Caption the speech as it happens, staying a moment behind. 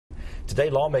Today,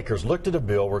 lawmakers looked at a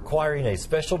bill requiring a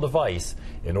special device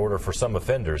in order for some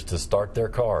offenders to start their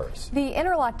cars. The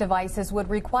interlock devices would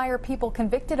require people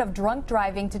convicted of drunk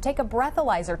driving to take a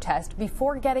breathalyzer test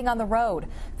before getting on the road.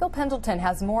 Phil Pendleton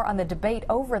has more on the debate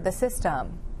over the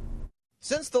system.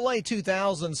 Since the late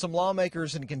 2000s, some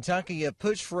lawmakers in Kentucky have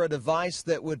pushed for a device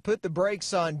that would put the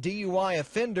brakes on DUI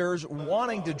offenders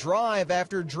wanting to drive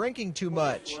after drinking too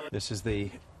much. This is the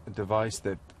device,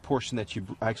 the portion that you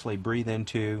actually breathe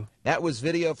into. That was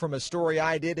video from a story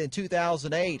I did in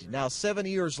 2008. Now, 7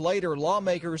 years later,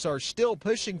 lawmakers are still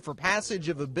pushing for passage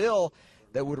of a bill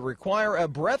that would require a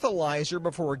breathalyzer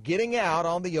before getting out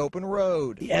on the open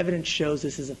road. The evidence shows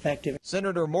this is effective.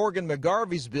 Senator Morgan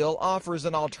McGarvey's bill offers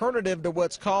an alternative to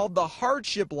what's called the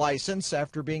hardship license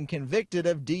after being convicted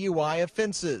of DUI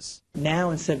offenses. Now,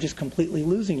 instead of just completely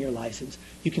losing your license,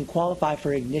 you can qualify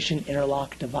for ignition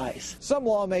interlock device. Some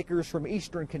lawmakers from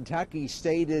eastern Kentucky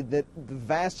stated that the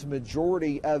vast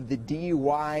majority of the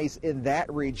DUIs in that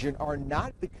region are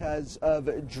not because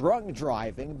of drunk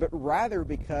driving, but rather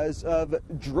because of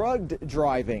drugged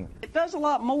driving. It does a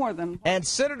lot more than... And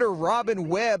Senator Robin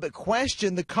Webb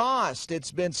questioned the cost.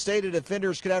 It's been stated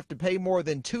offenders could have to pay more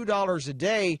than $2 a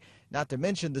day, not to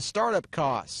mention the startup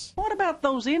costs. What about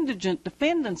those indigent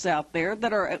defendants out there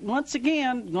that are, once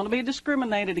again, going to be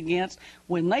discriminated against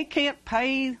when they can't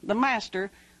pay the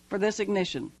master for this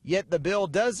ignition? Yet the bill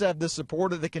does have the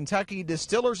support of the Kentucky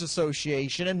Distillers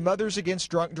Association and Mothers Against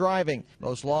Drunk Driving.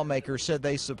 Most lawmakers said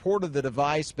they supported the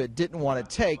device but didn't want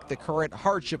to take the current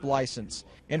hardship license.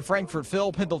 In Frankfort,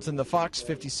 Phil Pendleton, the Fox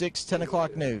 56 10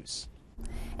 o'clock news.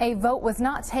 A vote was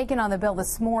not taken on the bill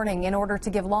this morning in order to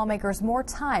give lawmakers more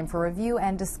time for review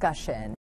and discussion.